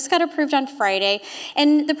drug that just got approved on Friday.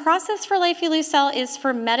 And the process for lifileucel is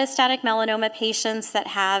for metastatic melanoma patients that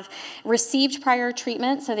have received prior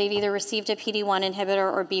treatment. So they've either received a PD-1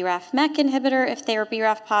 inhibitor or BRAF/MEK inhibitor if they are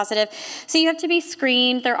BRAF positive. So you have to be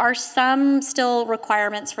screened. There are some still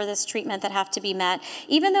requirements for this treatment that have to be met.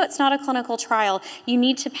 Even though it's not a clinical trial, you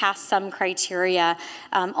need to pass some criteria,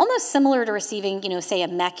 almost similar to receiving, say a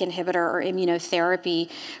MEK inhibitor or immunotherapy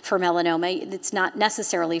for melanoma. It's not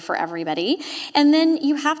necessarily for everybody. And then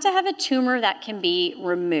you have to have a tumor that can be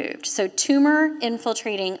removed. So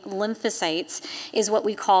tumor-infiltrating lymphocytes is what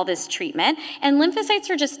we call this treatment. And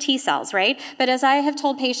lymphocytes are just T cells, right? But as I have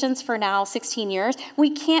told patients for now 16 years,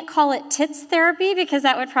 we can't call it TITS therapy because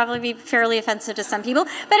that would probably be fairly offensive to some people,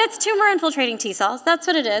 but it's tumor-infiltrating T cells. That's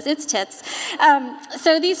what it is. It's TITS.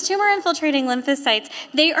 So these tumor-infiltrating lymphocytes,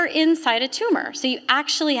 they are inside a tumor. So you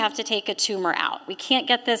actually have to take a tumor out. We can't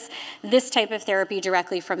get this type of therapy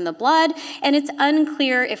directly from the blood. And it's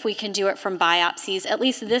unclear if we can do it from biopsies. At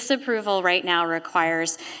least this approval right now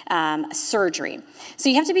requires surgery. So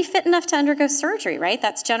you have to be fit enough to undergo surgery, right?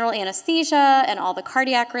 That's general anesthesia and all the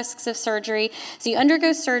cardiac risks of surgery. So you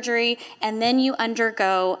undergo surgery, and then you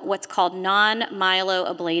undergo what's called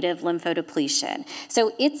non-myeloablative lymphodepletion.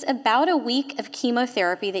 So it's about a week of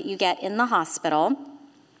chemotherapy that you get in the hospital.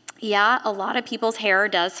 Yeah, a lot of people's hair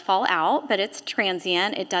does fall out, but it's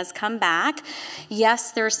transient. It does come back.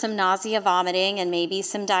 Yes, there's some nausea, vomiting, and maybe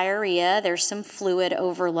some diarrhea. There's some fluid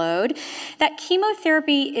overload. That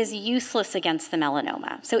chemotherapy is useless against the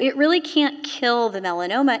melanoma. So it really can't kill the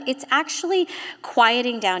melanoma. It's actually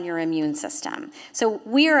quieting down your immune system. So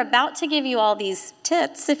we are about to give you all these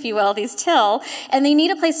TITs, if you will, these TIL, and they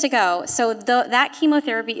need a place to go. So that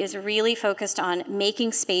chemotherapy is really focused on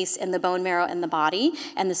making space in the bone marrow and the body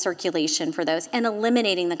and the circulation for those and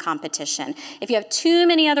eliminating the competition. If you have too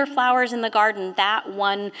many other flowers in the garden, that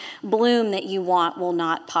one bloom that you want will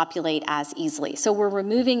not populate as easily. So we're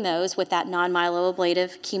removing those with that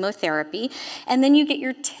non-myeloablative chemotherapy. And then you get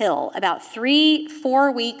your TIL. About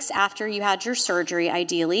 3-4 weeks after you had your surgery,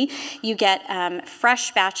 ideally, you get a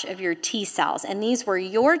fresh batch of your T cells. And these were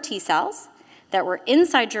your T cells that were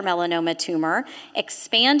inside your melanoma tumor,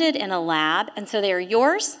 expanded in a lab, and so they are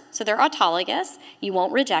yours so they're autologous. You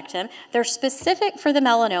won't reject them. They're specific for the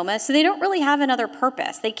melanoma, so they don't really have another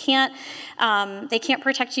purpose. They can't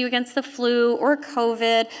protect you against the flu or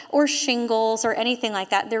COVID or shingles or anything like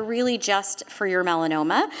that. They're really just for your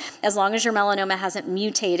melanoma, as long as your melanoma hasn't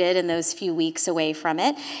mutated in those few weeks away from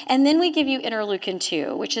it. And then we give you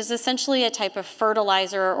interleukin-2, which is essentially a type of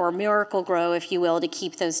fertilizer or miracle grow, if you will, to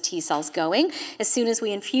keep those T cells going. As soon as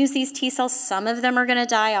we infuse these T cells, some of them are going to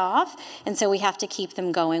die off, and so we have to keep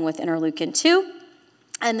them going with interleukin-2.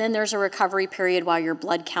 And then there's a recovery period while your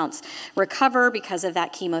blood counts recover because of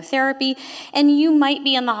that chemotherapy. And you might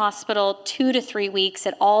be in the hospital 2 to 3 weeks.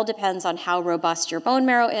 It all depends on how robust your bone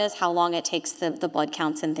marrow is, how long it takes the blood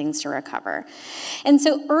counts and things to recover. And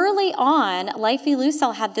so early on,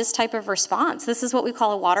 lifileucel had this type of response. This is what we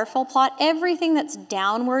call a waterfall plot. Everything that's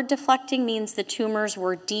downward deflecting means the tumors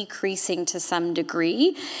were decreasing to some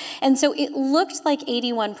degree. And so it looked like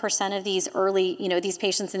 81% of these early, these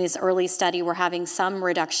patients in this early study were having some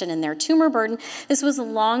reduction in their tumor burden. This was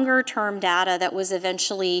longer term data that was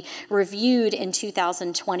eventually reviewed in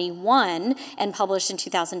 2021 and published in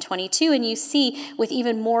 2022. And you see with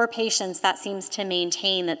even more patients, that seems to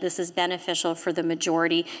maintain that this is beneficial for the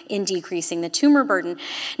majority in decreasing the tumor burden.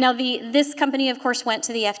 Now, this company, of course, went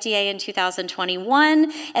to the FDA in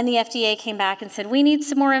 2021, and the FDA came back and said, we need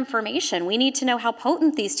some more information. We need to know how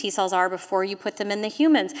potent these T cells are before you put them in the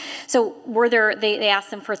humans. So they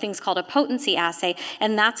asked them for things called a potency assay,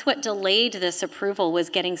 and that's what delayed this approval, was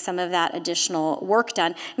getting some of that additional work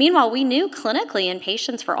done. Meanwhile, we knew clinically in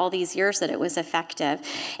patients for all these years that it was effective.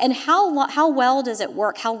 And how well does it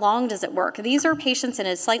work? How long does it work? These are patients in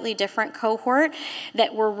a slightly different cohort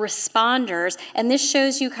that were responders, and this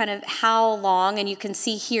shows you kind of how long, and you can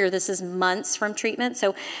see here, this is months from treatment.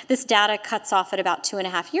 So this data cuts off at about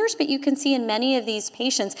 2.5 years, but you can see in many of these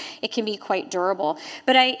patients, it can be quite durable.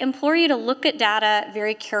 But I implore you to look at data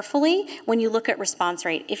very carefully when you look at response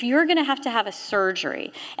rate. If you're going to have a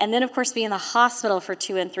surgery and then, of course, be in the hospital for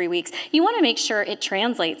 2 and 3 weeks, you want to make sure it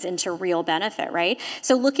translates into real benefit, right?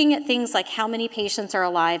 So looking at things like how many patients are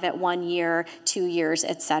alive at 1 year, 2 years,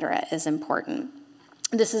 et cetera, is important.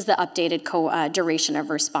 This is the updated duration of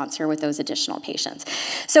response here with those additional patients.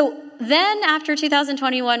 So then after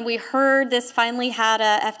 2021, we heard this finally had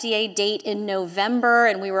a FDA date in November,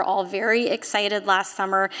 and we were all very excited last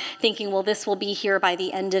summer thinking, well, this will be here by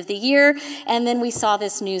the end of the year. And then we saw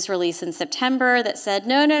this news release in September that said,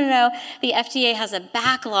 no, the FDA has a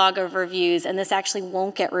backlog of reviews, and this actually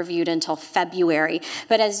won't get reviewed until February.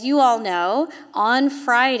 But as you all know, on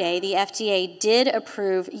Friday, the FDA did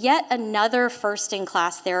approve yet another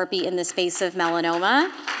first-in-class therapy in the space of melanoma.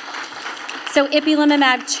 So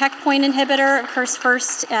ipilimumab checkpoint inhibitor, of course,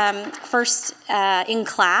 first in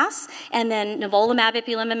class, and then nivolumab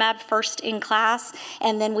ipilimumab first in class,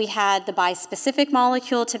 and then we had the bispecific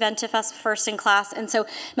molecule tebentafusp first in class, and so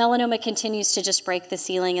melanoma continues to just break the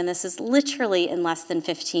ceiling, and this is literally in less than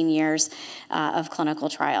 15 years of clinical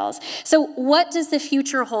trials. So what does the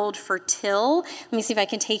future hold for TIL? Let me see if I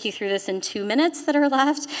can take you through this in 2 minutes that are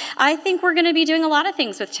left. I think we're going to be doing a lot of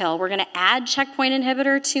things with TIL. We're going to add checkpoint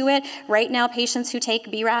inhibitor to it. Right now, patients who take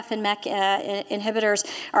BRAF and MEK inhibitors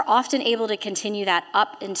are often able to continue that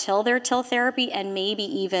up until their TIL therapy and maybe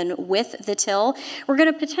even with the TIL. We're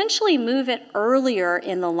going to potentially move it earlier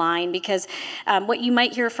in the line because what you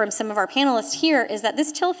might hear from some of our panelists here is that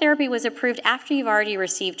this TIL therapy was approved after you've already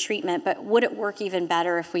received treatment, but would it work even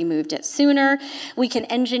better if we moved it sooner? We can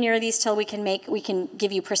engineer these TIL, we can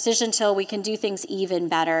give you precision TIL, we can do things even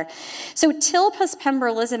better. So TIL plus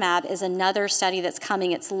pembrolizumab is another study that's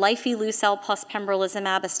coming. It's lifileucel plus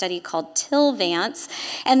pembrolizumab, a study called TILVANCE.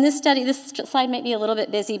 And this study, this slide might be a little bit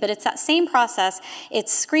busy, but it's that same process.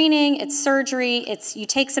 It's screening, it's surgery, you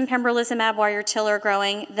take some pembrolizumab while your TIL are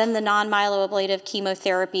growing, then the non-myeloablative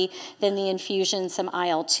chemotherapy, then the infusion, some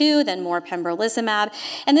IL-2, then more pembrolizumab.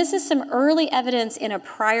 And this is some early evidence in a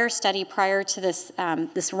prior study prior to this,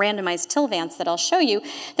 this randomized TILVANCE that I'll show you,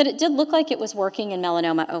 that it did look like it was working in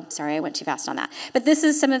melanoma. Oh, sorry, I went too fast on that. But this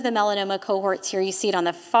is some of the melanoma cohorts here. You see it on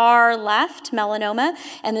the far left, melanoma,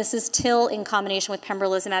 and this is TIL in combination with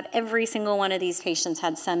pembrolizumab. Every single one of these patients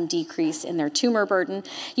had some decrease in their tumor burden.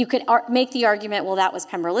 You could make the argument, well, that was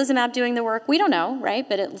pembrolizumab doing the work. We don't know, right?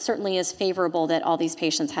 But it certainly is favorable that all these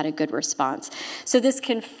patients had a good response. So this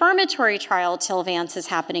confirmatory trial, TILVANCE, is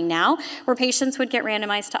happening now, where patients would get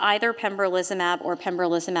randomized to either pembrolizumab or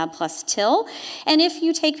pembrolizumab plus TIL. And if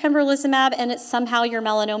you take pembrolizumab and somehow your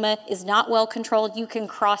melanoma is not well controlled, you can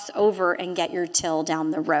cross over and get your TIL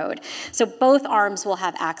down the road. So both arms will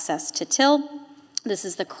have access to TIL. This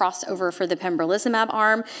is the crossover for the pembrolizumab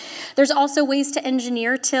arm. There's also ways to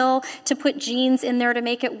engineer TIL, to put genes in there to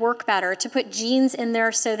make it work better, to put genes in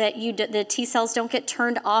there so that the T cells don't get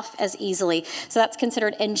turned off as easily. So that's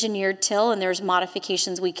considered engineered TIL, and there's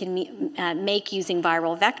modifications we can make using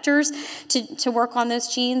viral vectors to work on those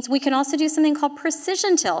genes. We can also do something called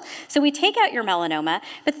precision TIL. So we take out your melanoma,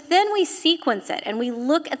 but then we sequence it, and we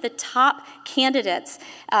look at the top candidates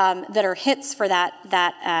that are hits for that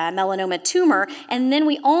melanoma tumor, and then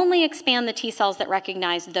we only expand the T cells that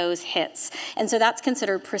recognize those hits. And so that's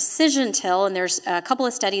considered precision TIL, and there's a couple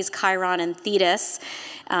of studies, Chiron and Thetis,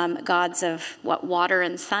 gods of water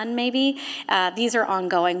and sun maybe. These are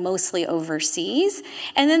ongoing, mostly overseas.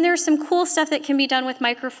 And then there's some cool stuff that can be done with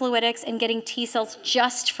microfluidics and getting T cells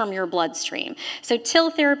just from your bloodstream. So TIL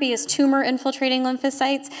therapy is tumor infiltrating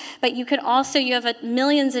lymphocytes, but you have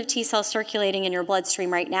millions of T cells circulating in your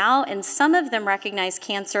bloodstream right now, and some of them recognize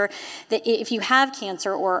cancer, that if you have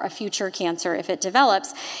cancer or a future cancer if it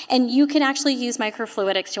develops, and you can actually use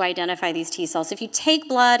microfluidics to identify these T cells. If you take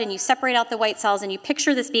blood and you separate out the white cells and you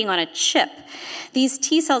picture this being on a chip, these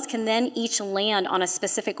T cells can then each land on a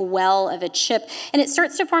specific well of a chip, and it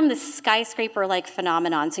starts to form this skyscraper-like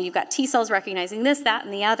phenomenon. So you've got T cells recognizing this, that,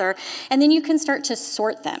 and the other, and then you can start to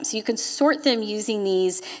sort them. So you can sort them using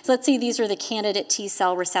these. So let's say these are the candidate T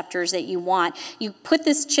cell receptors that you want. You put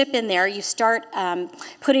this chip in there, you start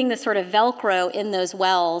putting the sort of Velcro in those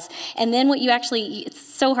wells, and then what you actually, it's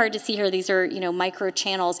so hard to see here, these are micro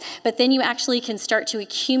channels, but then you actually can start to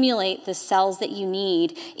accumulate the cells that you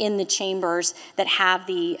need in the chambers that have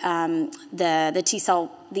the T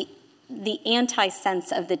cell, the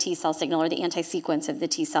anti-sense of the T cell signal, or the anti-sequence of the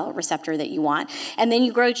T cell receptor that you want. And then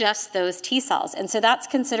you grow just those T cells. And so that's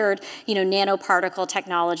considered, nanoparticle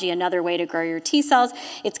technology, another way to grow your T cells.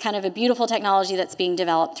 It's kind of a beautiful technology that's being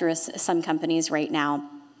developed through some companies right now.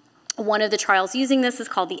 One of the trials using this is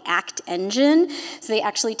called the ACT engine. So they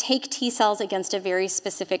actually take T cells against a very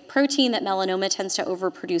specific protein that melanoma tends to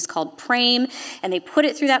overproduce called PRAME, and they put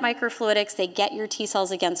it through that microfluidics, they get your T cells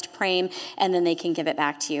against PRAME, and then they can give it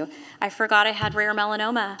back to you. I forgot I had rare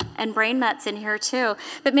melanoma and brain mets in here too,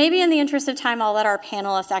 but maybe in the interest of time, I'll let our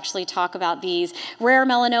panelists actually talk about these. Rare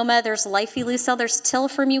melanoma, there's lifileucel, there's TIL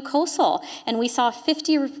for mucosal, and we saw a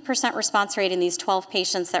 50% response rate in these 12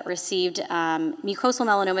 patients that received mucosal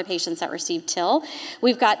melanoma patients that received TIL.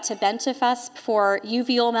 We've got tebentafusp for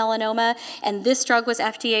uveal melanoma, and this drug was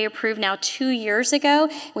FDA approved now 2 years ago.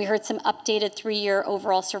 We heard some updated 3-year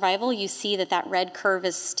overall survival. You see that red curve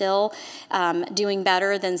is still doing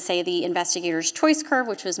better than, say, the investigator's choice curve,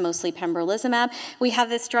 which was mostly pembrolizumab. We have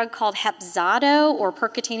this drug called Hepzato, or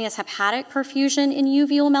percutaneous hepatic perfusion in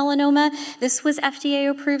uveal melanoma. This was FDA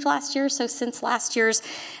approved last year, so since last year's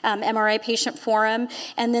MRI Patient Forum.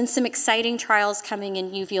 And then some exciting trials coming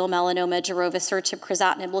in uveal melanoma, darovasertib,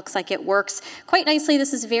 crizotinib, looks like it works quite nicely.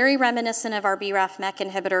 This is very reminiscent of our BRAF/MEK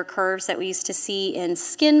inhibitor curves that we used to see in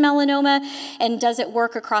skin melanoma. And does it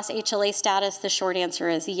work across HLA status? The short answer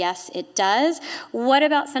is yes, it does. What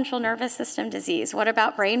about central nervous system disease? What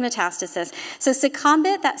about brain metastasis? So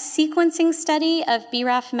SECOMBIT, that sequencing study of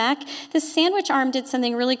BRAF/MEK, the sandwich arm did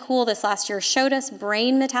something really cool this last year, showed us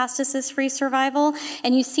brain metastasis-free survival,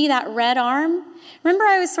 and you see that red arm? Remember,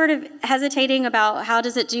 I was sort of hesitating about how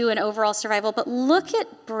does it do in overall survival, but look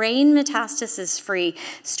at brain metastasis-free,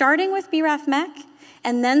 starting with BRAF/MEK,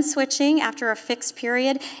 and then switching after a fixed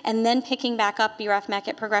period, and then picking back up BRAF/MEK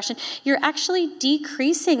at progression. You're actually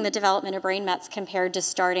decreasing the development of brain mets compared to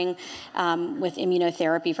starting with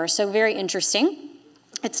immunotherapy first. So very interesting.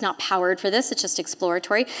 It's not powered for this, it's just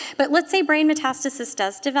exploratory. But let's say brain metastasis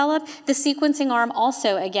does develop. The sequencing arm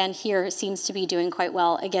also, again, here seems to be doing quite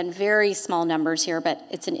well. Again, very small numbers here, but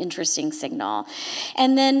it's an interesting signal.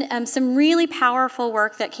 And then some really powerful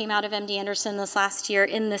work that came out of MD Anderson this last year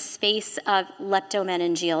in the space of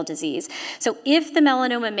leptomeningeal disease. So if the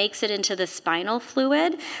melanoma makes it into the spinal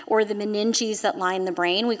fluid or the meninges that line the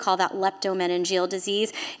brain, we call that leptomeningeal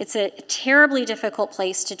disease. It's a terribly difficult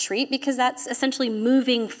place to treat because that's essentially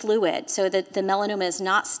moving fluid, so that the melanoma is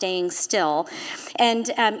not staying still.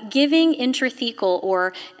 And giving intrathecal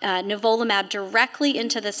or nivolumab directly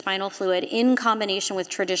into the spinal fluid in combination with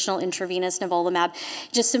traditional intravenous nivolumab,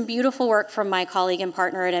 just some beautiful work from my colleague and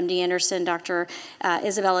partner at MD Anderson, Dr.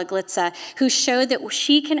 Isabella Glitza, who showed that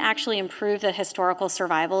she can actually improve the historical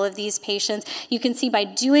survival of these patients. You can see by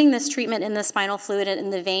doing this treatment in the spinal fluid and in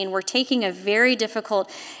the vein, we're taking a very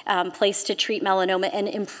difficult place to treat melanoma and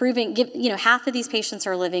improving, half of these patients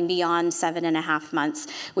are living beyond 7.5 months,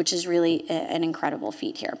 which is really an incredible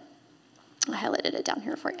feat here. I highlighted it down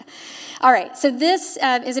here for you. All right, so this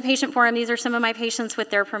is a patient forum. These are some of my patients with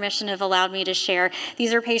their permission have allowed me to share.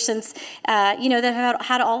 These are patients, you know, that have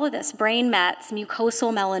had all of this: brain mets,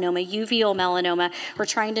 mucosal melanoma, uveal melanoma. We're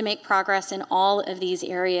trying to make progress in all of these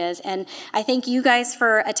areas. And I thank you guys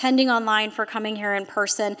for attending online, for coming here in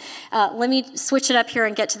person. Let me switch it up here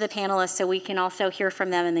and get to the panelists so we can also hear from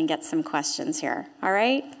them and then get some questions here. All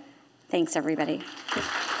right? Thanks, everybody.